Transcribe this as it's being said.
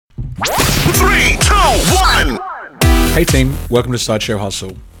Hey team, welcome to Sideshow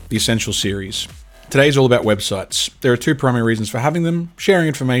Hustle, the Essential Series. Today is all about websites. There are two primary reasons for having them: sharing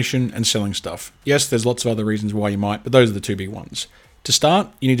information and selling stuff. Yes, there's lots of other reasons why you might, but those are the two big ones. To start,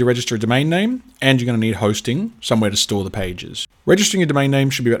 you need to register a domain name, and you're going to need hosting, somewhere to store the pages. Registering a domain name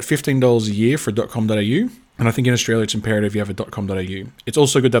should be about $15 a year for .com.au, and I think in Australia it's imperative you have a .com.au. It's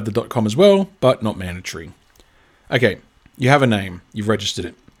also good to have the .com as well, but not mandatory. Okay, you have a name, you've registered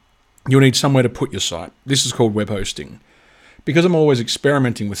it. You'll need somewhere to put your site. This is called web hosting. Because I'm always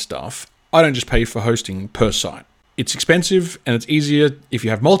experimenting with stuff, I don't just pay for hosting per site. It's expensive and it's easier if you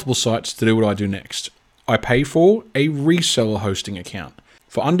have multiple sites to do what I do next. I pay for a reseller hosting account.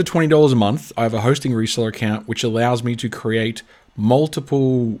 For under $20 a month, I have a hosting reseller account which allows me to create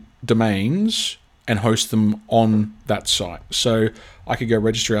multiple domains and host them on that site. So I could go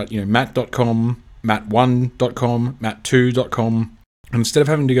register out, mat.com, mat1.com, mat2.com. And instead of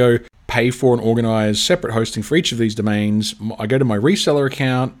having to go pay for and organize separate hosting for each of these domains, I go to my reseller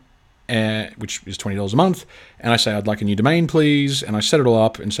account, which is $20 a month, and I say, I'd like a new domain, please. And I set it all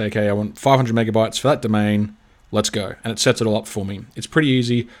up and say, okay, I want 500 megabytes for that domain. Let's go. And it sets it all up for me. It's pretty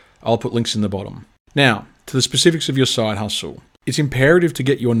easy. I'll put links in the bottom. Now, to the specifics of your side hustle. It's imperative to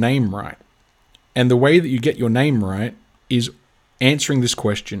get your name right. And the way that you get your name right is answering this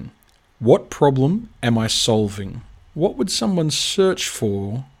question: what problem am I solving? What would someone search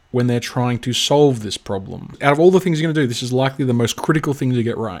for when they're trying to solve this problem? Out of all the things you're going to do, this is likely the most critical thing to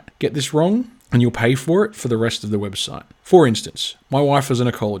get right. Get this wrong, and you'll pay for it for the rest of the website. For instance, my wife is an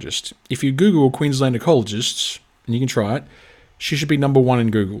ecologist. If you Google Queensland ecologists, and you can try it, she should be number one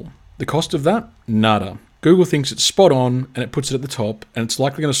in Google. The cost of that? Nada. Google thinks it's spot on, and it puts it at the top, and it's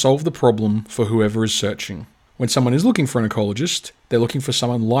likely going to solve the problem for whoever is searching. When someone is looking for an ecologist, they're looking for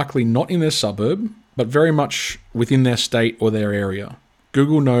someone likely not in their suburb, but very much within their state or their area.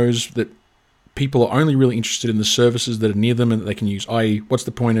 Google knows that people are only really interested in the services that are near them and that they can use, i.e., what's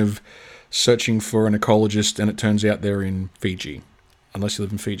the point of searching for an ecologist and it turns out they're in Fiji, unless you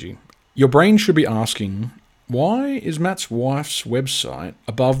live in Fiji. Your brain should be asking, why is Matt's wife's website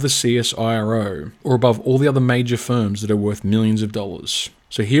above the CSIRO or above all the other major firms that are worth millions of dollars?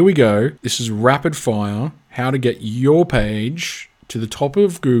 So here we go. This is rapid fire, how to get your page to the top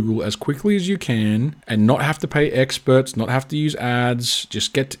of Google as quickly as you can and not have to pay experts, not have to use ads,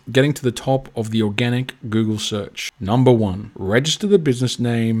 just getting to the top of the organic Google search. Number one, register the business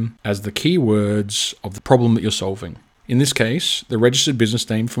name as the keywords of the problem that you're solving. In this case, the registered business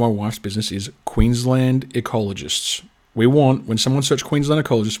name for my wife's business is Queensland Ecologists. We want, when someone searches Queensland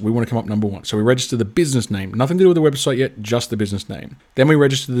Ecologists, we want to come up number one. So we register the business name. Nothing to do with the website yet, just the business name. Then we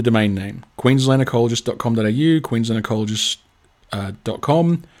register the domain name, queenslandecologist.com.au,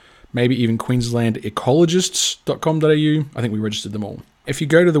 queenslandecologist.com, maybe even queenslandecologists.com.au. I think we registered them all. If you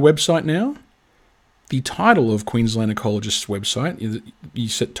go to the website now, the title of Queensland Ecologists website, you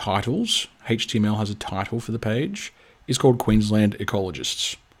set titles, HTML has a title for the page, is called Queensland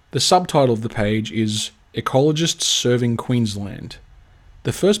Ecologists. The subtitle of the page is Ecologists Serving Queensland.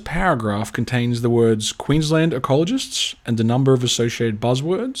 The first paragraph contains the words Queensland Ecologists and a number of associated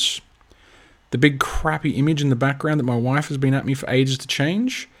buzzwords. The big crappy image in the background that my wife has been at me for ages to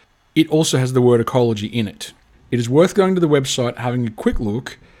change, it also has the word ecology in it. It is worth going to the website, having a quick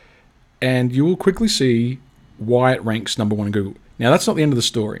look, and you will quickly see why it ranks number one in Google. Now, that's not the end of the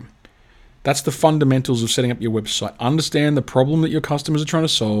story. That's the fundamentals of setting up your website. Understand the problem that your customers are trying to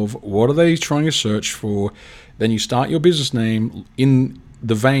solve. What are they trying to search for? Then you start your business name in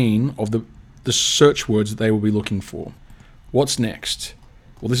the vein of the search words that they will be looking for. What's next?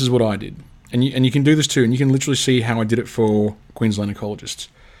 Well, this is what I did. And you can do this too, and you can literally see how I did it for Queensland Ecologists.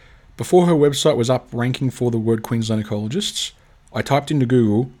 Before her website was up ranking for the word Queensland Ecologists, I typed into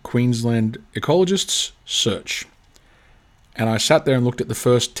Google Queensland Ecologists search. And I sat there and looked at the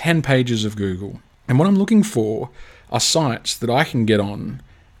first 10 pages of Google. And what I'm looking for are sites that I can get on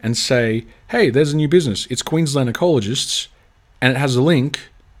and say, hey, there's a new business. It's Queensland Ecologists, and it has a link,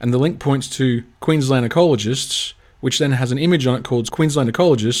 and the link points to Queensland Ecologists, which then has an image on it called Queensland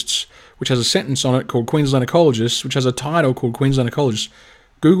Ecologists, which has a sentence on it called Queensland Ecologists, which has a title called Queensland Ecologists.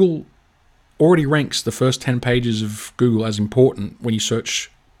 Google already ranks the first 10 pages of Google as important when you search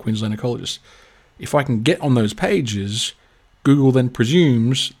Queensland Ecologists. If I can get on those pages, Google then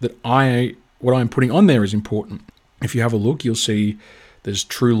presumes that what I'm putting on there is important. If you have a look, you'll see there's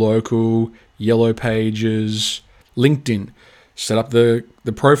True Local, Yellow Pages, LinkedIn. Set up the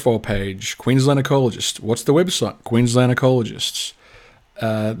profile page, Queensland Ecologist. What's the website? Queensland Ecologists.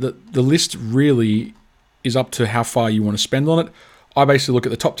 The list really is up to how far you want to spend on it. I basically look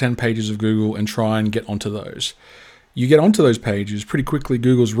at the top 10 pages of Google and try and get onto those. You get onto those pages pretty quickly.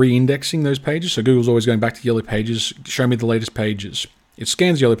 Google's re-indexing those pages, so Google's always going back to yellow pages. Show me the latest pages. It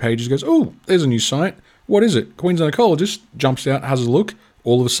scans yellow pages, goes, oh, there's a new site. What is it? Queensland Ecologist jumps out, has a look.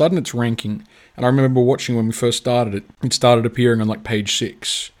 All of a sudden, it's ranking. And I remember watching when we first started it. It started appearing on like page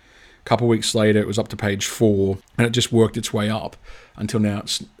 6. A couple of weeks later, it was up to page 4, and it just worked its way up until now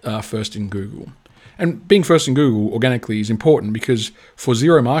it's first in Google. And being first in Google organically is important because for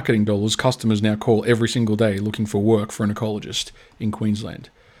zero marketing dollars, customers now call every single day looking for work for an ecologist in Queensland.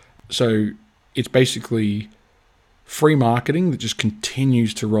 So it's basically free marketing that just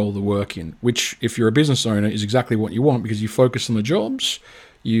continues to roll the work in, which if you're a business owner is exactly what you want because you focus on the jobs,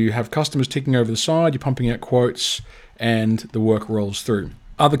 you have customers ticking over the side, you're pumping out quotes, and the work rolls through.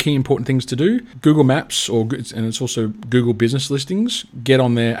 Other key important things to do, Google Maps, and it's also Google Business Listings, get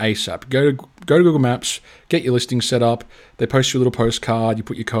on there ASAP. Go to Google Maps, get your listing set up. They post you a little postcard, you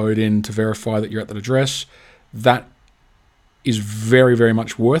put your code in to verify that you're at that address. That is very, very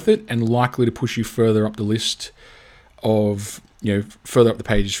much worth it and likely to push you further up the list of, further up the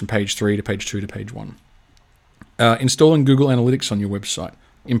pages from page 3 to page 2 to page 1. Installing Google Analytics on your website,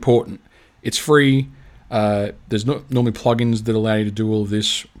 important. It's free. There's not normally plugins that allow you to do all of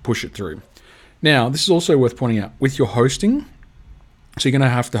this, push it through. Now, this is also worth pointing out. With your hosting, so you're going to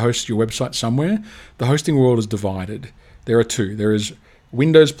have to host your website somewhere. The hosting world is divided. There are two. There is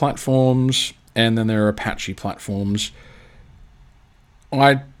Windows platforms, and then there are Apache platforms.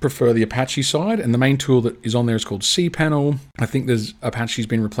 I prefer the Apache side, and the main tool that is on there is called cPanel. I think Apache's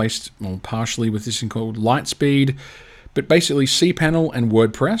been replaced partially with this thing called Lightspeed. But basically, cPanel and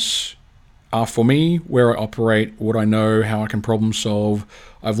WordPress are for me where I operate, what I know, how I can problem solve.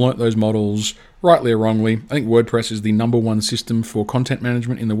 I've learnt those models, rightly or wrongly. I think WordPress is the number one system for content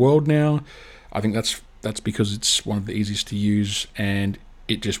management in the world now. I think that's because it's one of the easiest to use and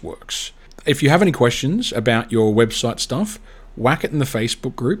it just works. If you have any questions about your website stuff, whack it in the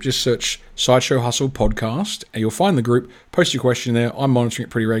Facebook group. Just search Sideshow Hustle Podcast and you'll find the group. Post your question there. I'm monitoring it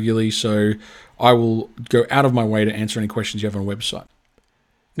pretty regularly, so I will go out of my way to answer any questions you have on a website.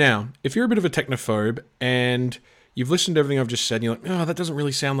 Now, if you're a bit of a technophobe and you've listened to everything I've just said and you're like, oh, that doesn't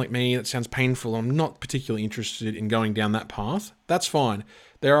really sound like me, that sounds painful, I'm not particularly interested in going down that path, that's fine.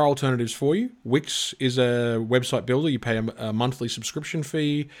 There are alternatives for you. Wix is a website builder. You pay a monthly subscription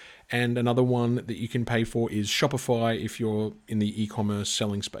fee, and another one that you can pay for is Shopify if you're in the e-commerce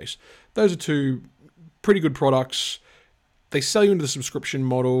selling space. Those are two pretty good products. They sell you into the subscription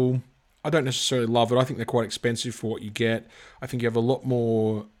model. I don't necessarily love it. I think they're quite expensive for what you get. I think you have a lot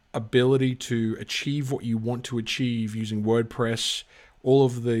more ability to achieve what you want to achieve using WordPress, all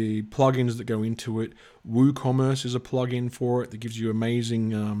of the plugins that go into it. WooCommerce is a plugin for it that gives you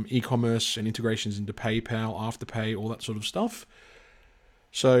amazing e-commerce and integrations into PayPal, Afterpay, all that sort of stuff.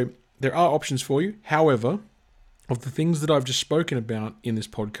 So there are options for you. However, of the things that I've just spoken about in this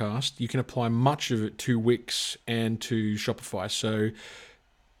podcast, you can apply much of it to Wix and to Shopify. So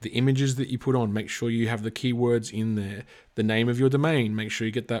the images that you put on, make sure you have the keywords in there. The name of your domain, make sure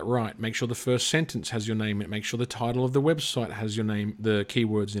you get that right. Make sure the first sentence has your name in it. Make sure the title of the website has your name, the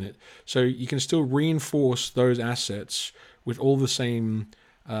keywords in it. So you can still reinforce those assets with all the same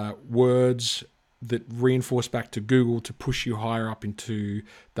words that reinforce back to Google to push you higher up into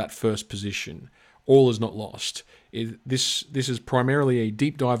that first position. All is not lost. This is primarily a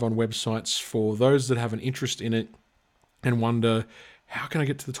deep dive on websites for those that have an interest in it and wonder, how can I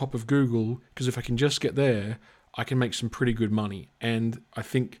get to the top of Google? Because if I can just get there, I can make some pretty good money. And I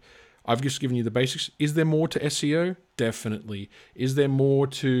think I've just given you the basics. Is there more to SEO? Definitely. Is there more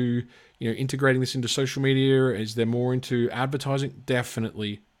to integrating this into social media? Is there more into advertising?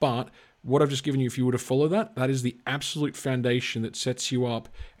 Definitely. But what I've just given you, if you were to follow that, that is the absolute foundation that sets you up.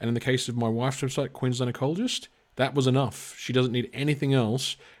 And in the case of my wife's website, Queensland Ecologist, that was enough. She doesn't need anything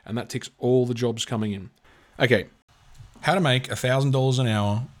else, and that ticks all the jobs coming in. Okay. How to make $1,000 an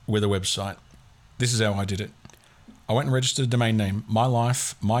hour with a website. This is how I did it. I went and registered a domain name,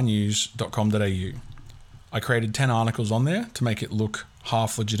 mylifemynews.com.au. I created 10 articles on there to make it look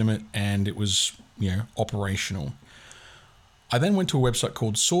half legitimate and it was, operational. I then went to a website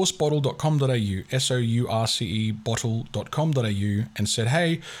called sourcebottle.com.au, S-O-U-R-C-E bottle.com.au, and said,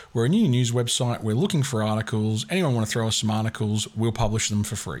 hey, we're a new news website. We're looking for articles. Anyone want to throw us some articles? We'll publish them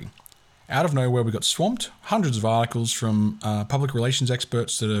for free. Out of nowhere, we got swamped. Hundreds of articles from public relations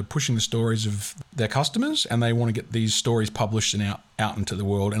experts that are pushing the stories of their customers, and they want to get these stories published and out into the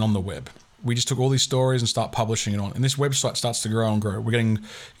world and on the web. we just took all these stories and start publishing it on. And this website starts to grow and grow. We're getting,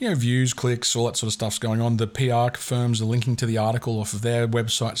 views, clicks, all that sort of stuff's going on. The PR firms are linking to the article off of their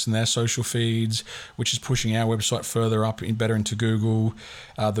websites and their social feeds, which is pushing our website further up and better into Google.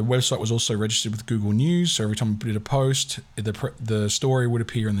 The website was also registered with Google News, so every time we did a post, the story would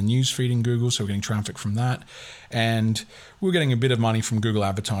appear in the news feed in Google, so we're getting traffic from that. And we're getting a bit of money from Google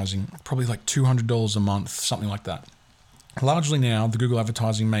advertising, probably like $200 a month, something like that. Largely now, the Google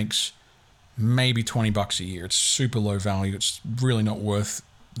advertising makes maybe $20 a year. It's super low value. It's really not worth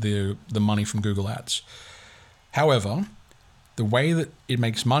the money from Google Ads. However, the way that it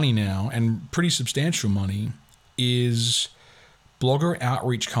makes money now, and pretty substantial money, is blogger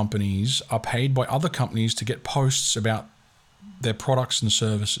outreach companies are paid by other companies to get posts about their products and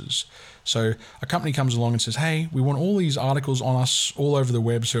services. So a company comes along and says, hey, we want all these articles on us all over the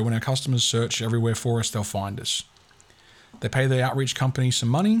web, so when our customers search everywhere for us, they'll find us. They pay the outreach company some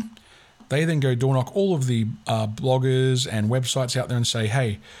money. They then go door knock all of the bloggers and websites out there and say,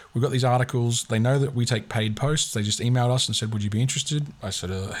 hey, we've got these articles. They know that we take paid posts. They just emailed us and said, would you be interested? I said,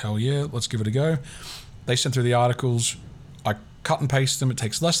 hell yeah, let's give it a go. They sent through the articles. I cut and paste them. It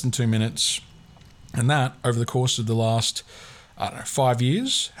takes less than 2 minutes. And that, over the course of the last, 5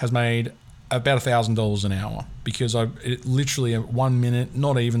 years, has made about $1,000 an hour, because it literally 1 minute,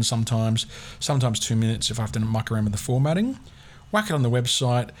 not even sometimes 2 minutes if I have to muck around with the formatting, whack it on the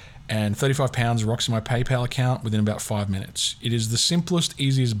website, and £35 rocks in my PayPal account within about 5 minutes. It is the simplest,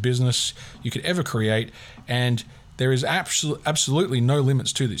 easiest business you could ever create, and there is absolutely no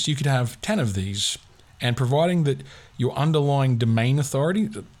limits to this. You could have 10 of these, and providing that your underlying domain authority,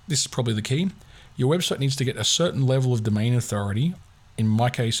 this is probably the key, your website needs to get a certain level of domain authority. In my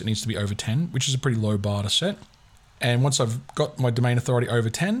case, it needs to be over 10, which is a pretty low bar to set. And once I've got my domain authority over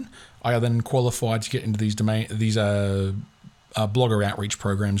 10, I are then qualified to get into these blogger outreach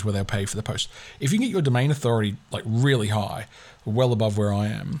programs where they'll pay for the post. If you can get your domain authority like really high, well above where I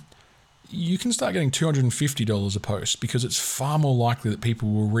am, you can start getting $250 a post, because it's far more likely that people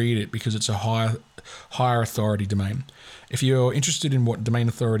will read it because it's a higher authority domain. If you're interested in what domain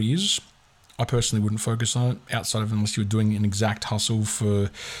authority is, I personally wouldn't focus on it outside of unless you're doing an exact hustle for,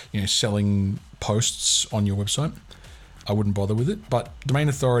 selling posts on your website. I wouldn't bother with it. But domain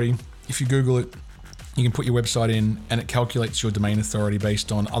authority, if you Google it, you can put your website in and it calculates your domain authority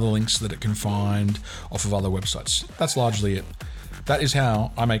based on other links that it can find off of other websites. That's largely it. That is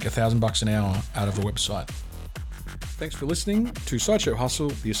how I make $1,000 an hour out of a website. Thanks for listening to Sideshow Hustle,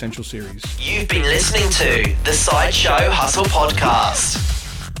 the Essential Series. You've been listening to the Sideshow Hustle podcast.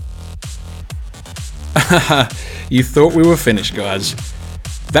 You thought we were finished, guys.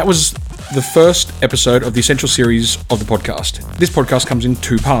 That was the first episode of the Essential Series of the podcast. This podcast comes in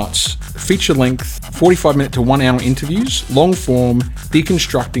 2 parts. Feature-length, 45-minute to 1 hour interviews, long-form,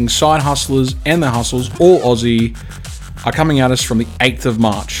 deconstructing side hustlers and their hustles, all Aussie, are coming at us from the 8th of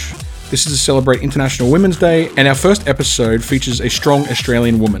March. This is to celebrate International Women's Day, and our first episode features a strong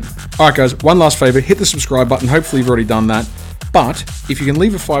Australian woman. Alright guys, one last favour, hit the subscribe button. Hopefully you've already done that. But if you can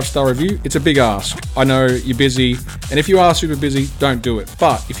leave a 5-star review, it's a big ask. I know you're busy, and if you are super busy, don't do it.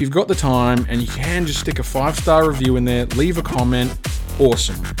 But if you've got the time and you can just stick a 5-star review in there, leave a comment,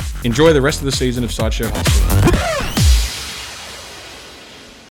 awesome. Enjoy the rest of the season of Sideshow Hustle.